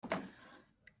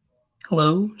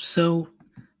Hello.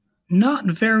 Not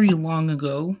very long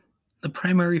ago, the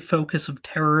primary focus of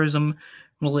terrorism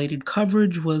related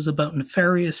coverage was about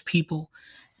nefarious people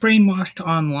brainwashed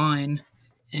online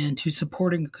and to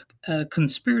supporting a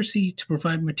conspiracy to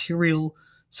provide material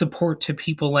support to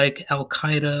people like Al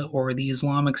Qaeda or the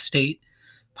Islamic State,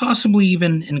 possibly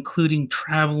even including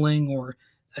traveling or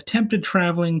attempted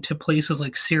traveling to places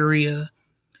like Syria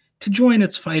to join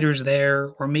its fighters there,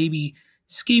 or maybe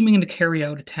scheming to carry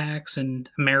out attacks in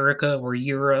America or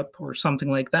Europe or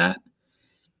something like that.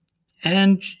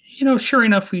 And sure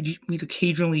enough, we'd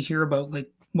occasionally hear about like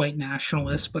white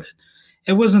nationalists, but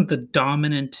it wasn't the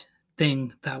dominant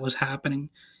thing that was happening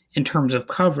in terms of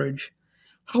coverage.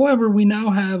 However, we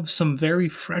now have some very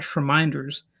fresh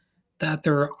reminders that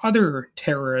there are other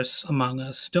terrorists among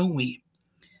us, don't we?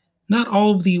 Not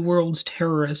all of the world's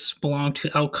terrorists belong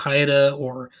to Al Qaeda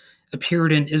or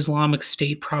appeared in Islamic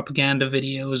State propaganda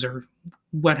videos or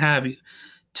what have you.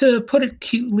 To put it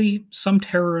cutely, some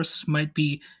terrorists might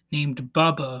be named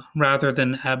Bubba rather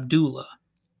than Abdullah.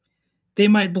 They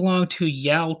might belong to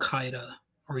Yal Qaeda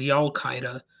or Yal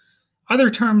Qaeda. Other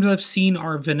terms I've seen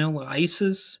are Vanilla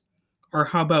ISIS, or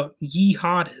how about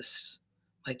Jihadists?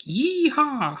 Like,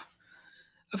 yeehaw!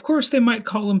 Of course, they might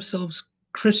call themselves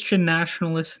Christian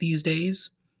nationalists these days,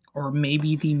 or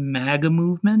maybe the MAGA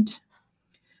movement.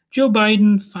 Joe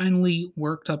Biden finally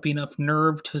worked up enough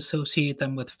nerve to associate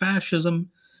them with fascism,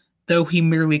 though he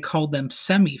merely called them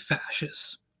semi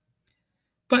fascists.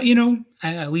 But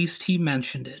at least he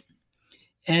mentioned it.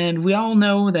 And we all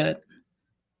know that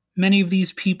many of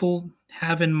these people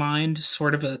have in mind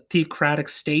sort of a theocratic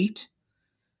state,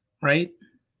 right?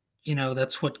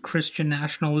 That's what Christian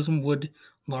nationalism would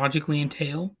logically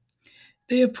entail.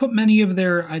 They have put many of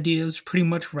their ideas pretty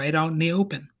much right out in the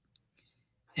open.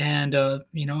 And,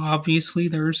 obviously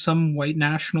there's some white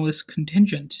nationalist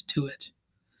contingent to it.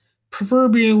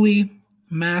 Proverbially,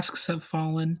 masks have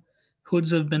fallen,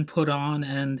 hoods have been put on,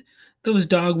 and those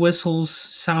dog whistles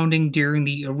sounding during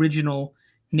the original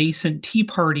nascent Tea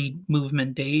Party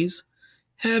movement days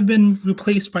have been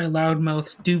replaced by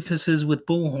loudmouth doofuses with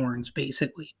bullhorns,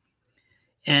 basically.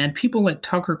 And people like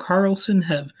Tucker Carlson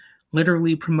have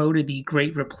literally promoted the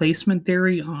Great Replacement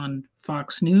theory on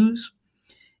Fox News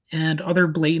and other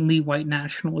blatantly white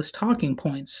nationalist talking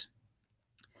points.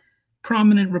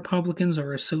 Prominent Republicans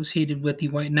are associated with the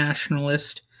white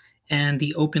nationalist and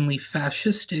the openly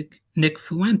fascistic Nick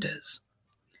Fuentes.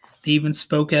 They even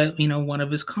spoke at, one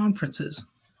of his conferences.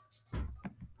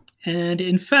 And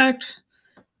in fact,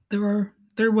 there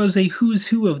was a who's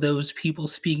who of those people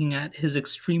speaking at his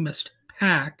extremist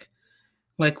PAC,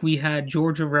 like we had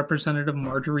Georgia Representative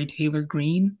Marjorie Taylor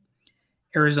Greene,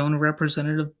 Arizona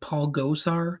Representative Paul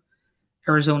Gosar,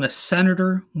 Arizona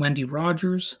Senator Wendy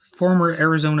Rogers, former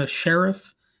Arizona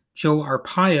Sheriff Joe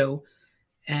Arpaio,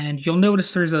 and you'll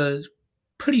notice there's a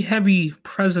pretty heavy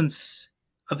presence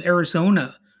of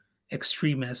Arizona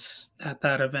extremists at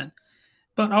that event.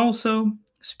 But also,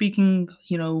 speaking,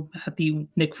 at the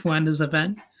Nick Fuentes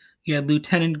event, you had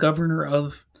Lieutenant Governor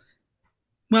of,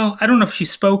 well, I don't know if she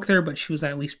spoke there, but she was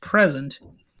at least present.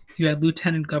 You had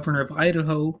Lieutenant Governor of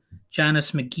Idaho,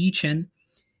 Janice McGeachin,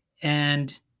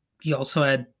 and you also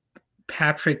had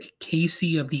Patrick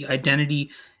Casey of the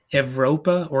Identity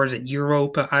Evropa, or is it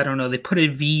Europa? I don't know. They put a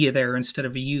V there instead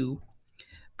of a U.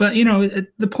 But,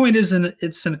 the point is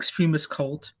it's an extremist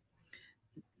cult.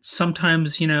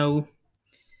 Sometimes,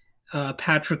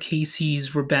 Patrick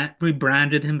Casey's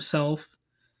rebranded himself.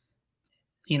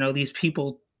 These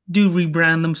people do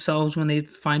rebrand themselves when they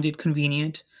find it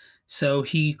convenient. So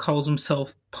he calls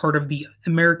himself part of the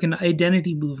American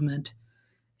Identity Movement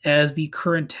as the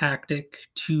current tactic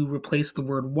to replace the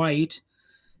word white,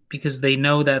 because they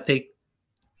know that they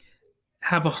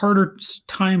have a harder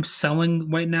time selling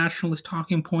white nationalist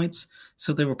talking points,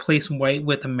 so they replace white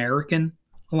with American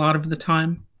a lot of the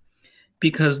time,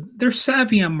 because they're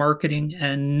savvy on marketing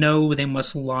and know they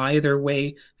must lie their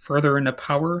way further into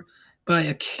power by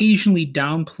occasionally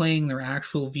downplaying their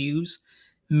actual views,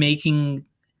 making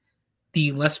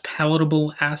the less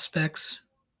palatable aspects,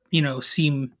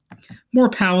 seem more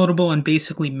palatable and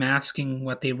basically masking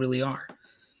what they really are.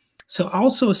 So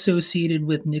also associated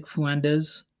with Nick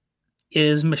Fuentes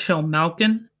is Michelle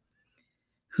Malkin,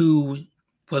 who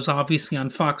was obviously on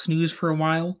Fox News for a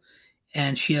while,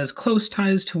 and she has close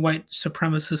ties to white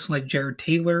supremacists like Jared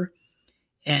Taylor,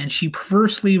 and she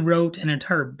perversely wrote an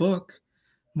entire book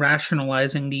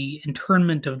rationalizing the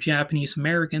internment of Japanese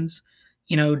Americans,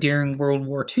 during World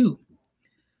War II.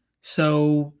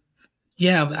 So,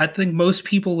 yeah, I think most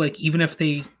people, like, even if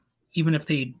they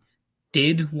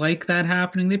did like that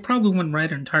happening, they probably wouldn't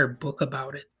write an entire book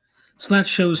about it. So that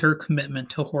shows her commitment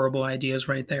to horrible ideas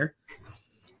right there.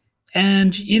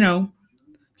 And,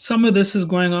 some of this is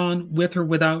going on with or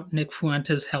without Nick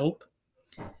Fuentes' help,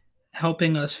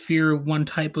 helping us fear one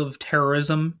type of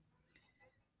terrorism,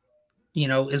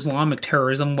 Islamic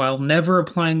terrorism, while never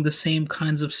applying the same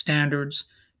kinds of standards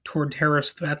toward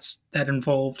terrorist threats that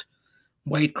involved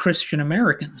white Christian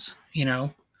Americans.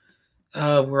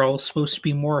 We're all supposed to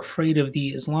be more afraid of the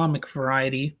Islamic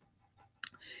variety.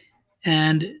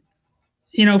 And,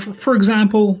 for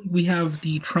example, we have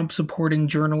the Trump supporting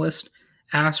journalist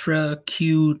Asra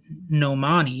Q.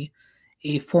 Nomani,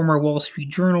 a former Wall Street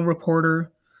Journal reporter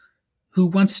who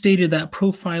once stated that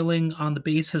profiling on the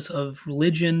basis of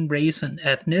religion, race, and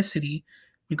ethnicity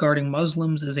regarding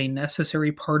Muslims is a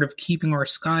necessary part of keeping our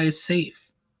skies safe.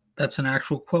 That's an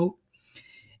actual quote.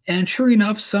 And sure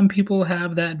enough, some people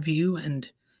have that view and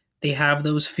they have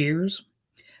those fears.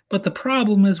 But the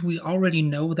problem is, we already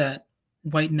know that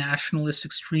white nationalist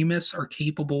extremists are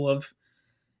capable of,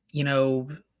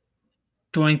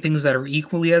 doing things that are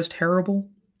equally as terrible.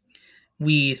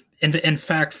 We, in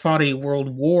fact, fought a world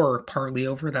war partly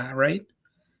over that, right?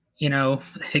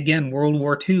 Again, World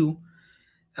War II.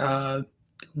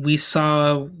 We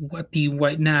saw what the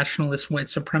white nationalist, white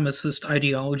supremacist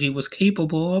ideology was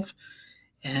capable of,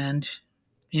 and,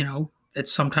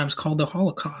 it's sometimes called the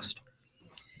Holocaust.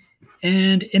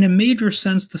 And in a major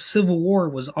sense, the Civil War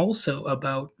was also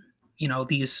about,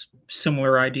 these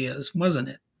similar ideas, wasn't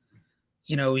it?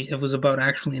 It was about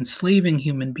actually enslaving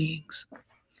human beings.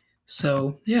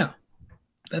 So, yeah,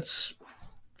 that's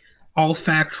all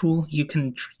factual. You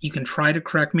can try to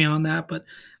correct me on that, but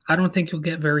I don't think you'll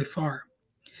get very far.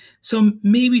 So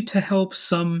maybe to help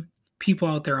some people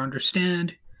out there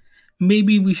understand,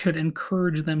 maybe we should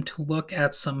encourage them to look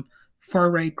at some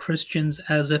far-right Christians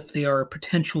as if they are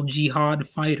potential jihad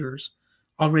fighters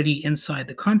already inside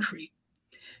the country.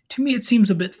 To me, it seems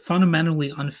a bit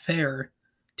fundamentally unfair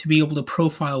to be able to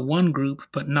profile one group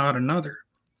but not another.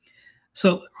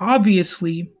 So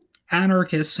obviously,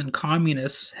 anarchists and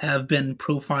communists have been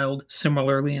profiled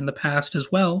similarly in the past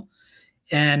as well,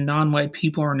 and non-white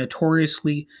people are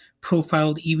notoriously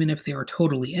profiled even if they are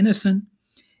totally innocent.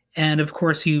 And of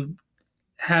course, you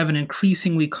have an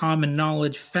increasingly common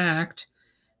knowledge fact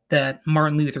that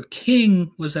Martin Luther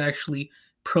King was actually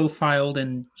profiled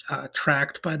and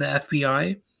tracked by the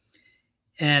FBI.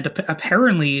 And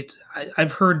apparently,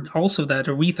 I've heard also that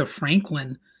Aretha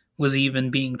Franklin was even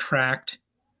being tracked.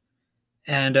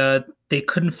 And they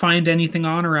couldn't find anything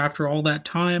on her after all that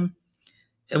time.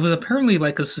 It was apparently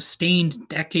like a sustained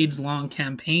decades-long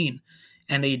campaign,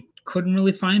 and they couldn't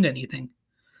really find anything.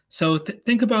 So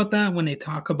think about that when they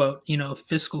talk about,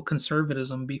 fiscal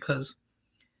conservatism, because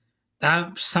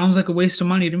that sounds like a waste of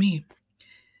money to me.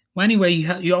 Well, anyway,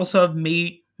 you also have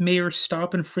Mayor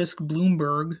Stop and Frisk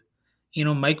Bloomberg,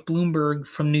 Mike Bloomberg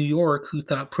from New York, who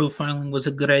thought profiling was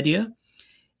a good idea.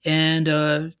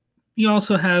 And you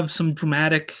also have some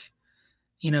dramatic,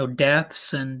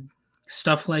 deaths and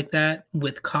stuff like that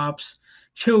with cops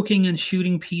choking and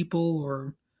shooting people,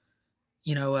 or,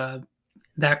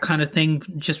 that kind of thing,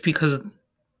 just because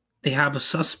they have a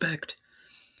suspect.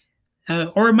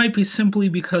 Or it might be simply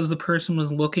because the person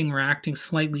was looking or acting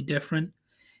slightly different.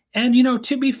 And,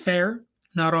 to be fair,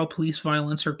 not all police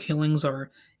violence or killings are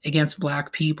against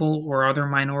black people or other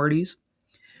minorities.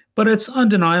 But it's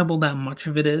undeniable that much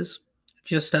of it is,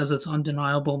 just as it's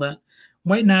undeniable that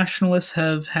white nationalists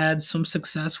have had some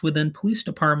success within police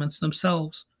departments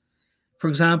themselves. For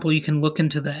example, you can look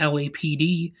into the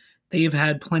LAPD. They've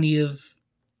had plenty of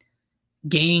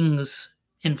gangs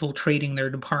infiltrating their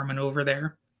department over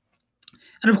there.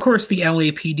 And of course, the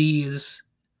LAPD is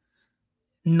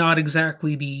not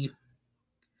exactly the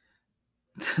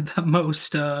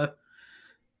most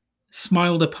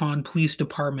smiled upon police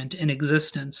department in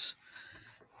existence.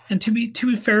 And to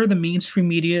be fair, the mainstream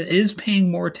media is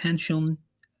paying more attention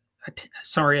to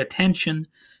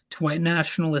white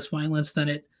nationalist violence than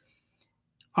it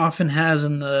often has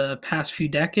in the past few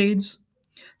decades.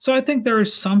 So I think there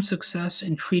is some success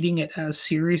in treating it as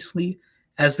seriously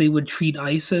as they would treat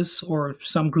ISIS or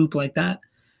some group like that.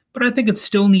 But I think it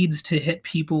still needs to hit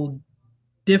people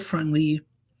differently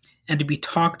and to be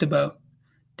talked about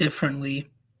differently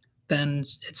than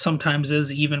it sometimes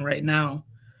is even right now.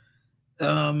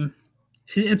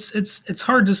 It's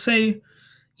hard to say,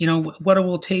 what it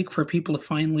will take for people to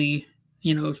finally,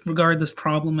 regard this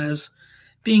problem as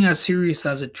being as serious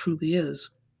as it truly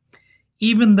is.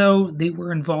 Even though they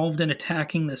were involved in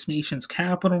attacking this nation's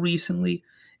capital recently,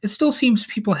 it still seems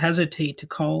people hesitate to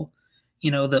call,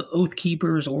 the Oath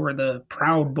Keepers or the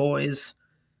Proud Boys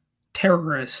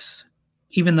terrorists.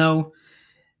 Even though,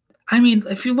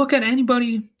 if you look at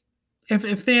anybody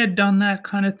if they had done that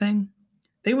kind of thing,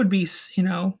 they would be,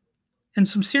 in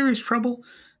some serious trouble.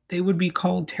 They would be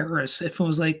called terrorists. If it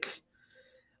was like,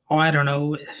 oh, I don't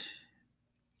know,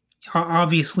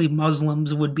 obviously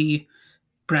Muslims would be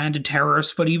branded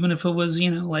terrorists, but even if it was,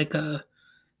 like a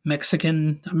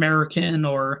Mexican American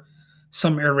or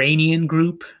some Iranian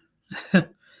group,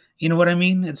 you know what I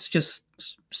mean? It's just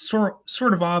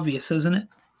sort of obvious, isn't it?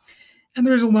 And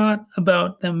there's a lot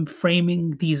about them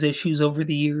framing these issues over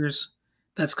the years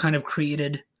that's kind of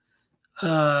created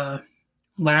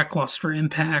lackluster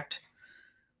impact.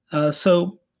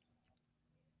 So,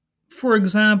 for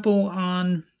example,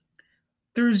 on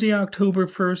Thursday, October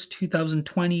 1st,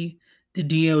 2020, the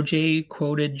DOJ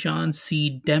quoted John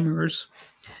C. Demers,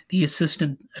 the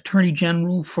Assistant Attorney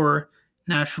General for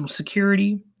National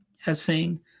Security, as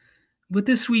saying, with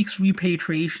this week's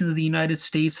repatriations, the United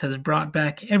States has brought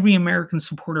back every American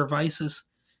supporter of ISIS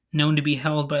known to be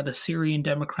held by the Syrian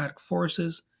Democratic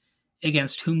Forces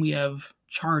against whom we have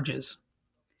charges.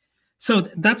 So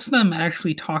that's them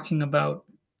actually talking about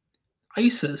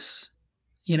ISIS,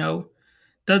 you know.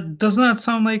 Doesn't that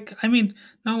sound like, I mean,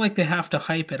 not like they have to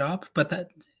hype it up, but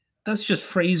that's just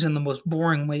phrased in the most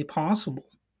boring way possible.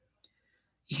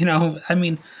 I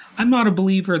mean, I'm not a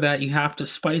believer that you have to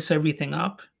spice everything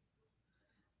up,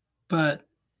 but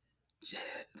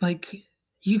like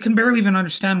you can barely even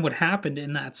understand what happened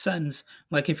in that sentence.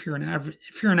 Like if you're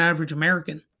an average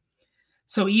American.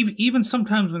 So even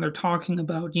sometimes when they're talking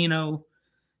about,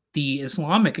 the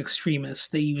Islamic extremists,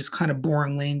 they use kind of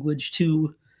boring language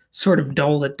to sort of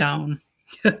dull it down,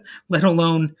 let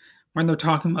alone when they're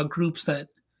talking about groups that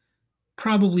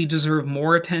probably deserve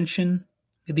more attention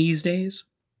these days.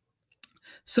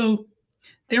 So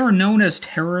they are known as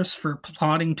terrorists for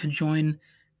plotting to join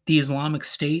the Islamic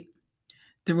State.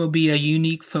 There will be a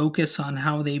unique focus on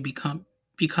how they become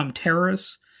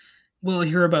terrorists. We'll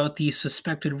hear about the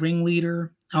suspected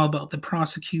ringleader, how about the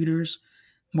prosecutors,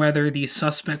 whether these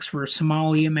suspects were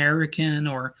Somali American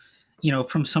or,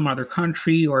 from some other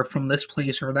country or from this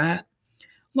place or that.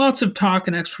 Lots of talk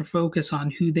and extra focus on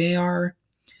who they are,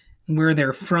 where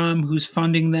they're from, who's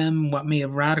funding them, what may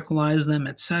have radicalized them,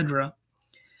 etc.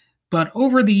 But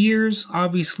over the years,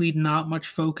 obviously not much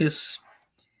focus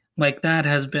like that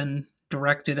has been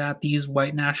directed at these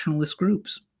white nationalist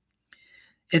groups.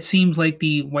 It seems like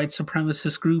the white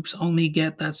supremacist groups only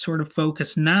get that sort of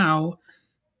focus now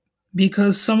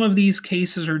because some of these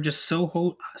cases are just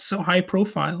so high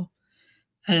profile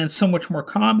and so much more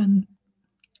common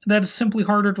that it's simply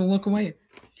harder to look away.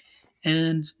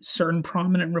 And certain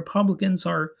prominent Republicans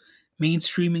are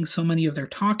mainstreaming so many of their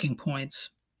talking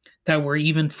points that we're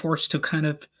even forced to kind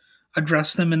of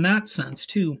address them in that sense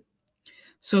too.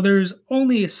 So there's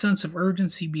only a sense of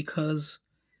urgency because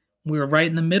we're right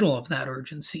in the middle of that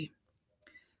urgency.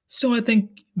 Still, I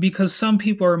think because some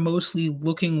people are mostly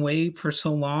looking away for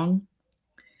so long,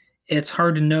 it's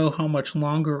hard to know how much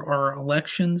longer our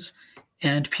elections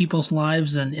and people's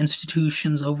lives and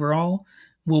institutions overall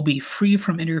will be free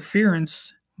from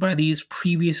interference by these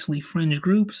previously fringe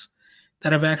groups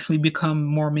that have actually become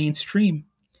more mainstream.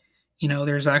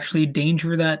 There's actually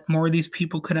danger that more of these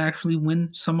people could actually win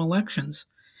some elections.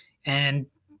 And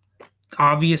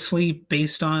obviously,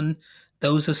 based on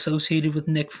those associated with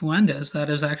Nick Fuentes, that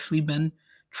has actually been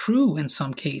true in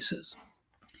some cases.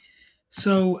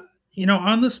 So,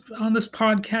 on this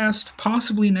podcast,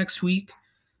 possibly next week,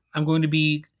 I'm going to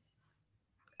be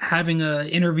having an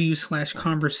interview /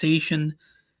 conversation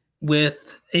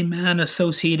with a man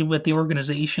associated with the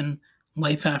organization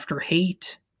Life After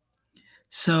Hate.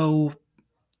 So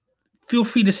feel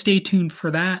free to stay tuned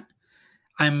for that.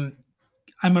 I'm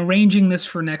arranging this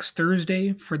for next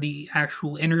Thursday for the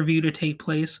actual interview to take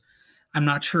place. I'm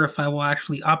not sure if I will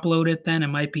actually upload it then. It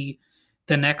might be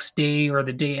the next day or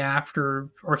the day after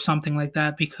or something like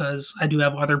that because I do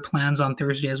have other plans on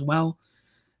Thursday as well.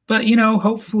 But,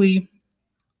 hopefully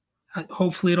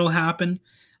it'll happen.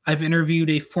 I've interviewed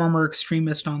a former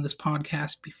extremist on this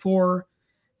podcast before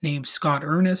named Scott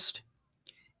Ernest.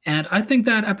 And I think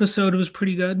that episode was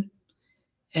pretty good.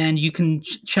 And you can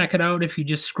check it out if you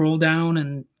just scroll down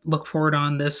and look for it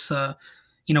on this,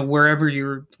 wherever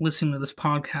you're listening to this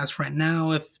podcast right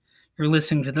now. If you're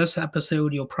listening to this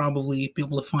episode, you'll probably be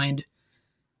able to find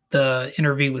the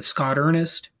interview with Scott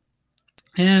Ernest.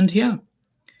 And yeah,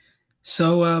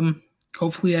 so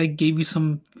hopefully I gave you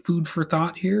some food for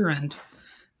thought here. And,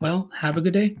 well, have a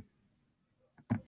good day.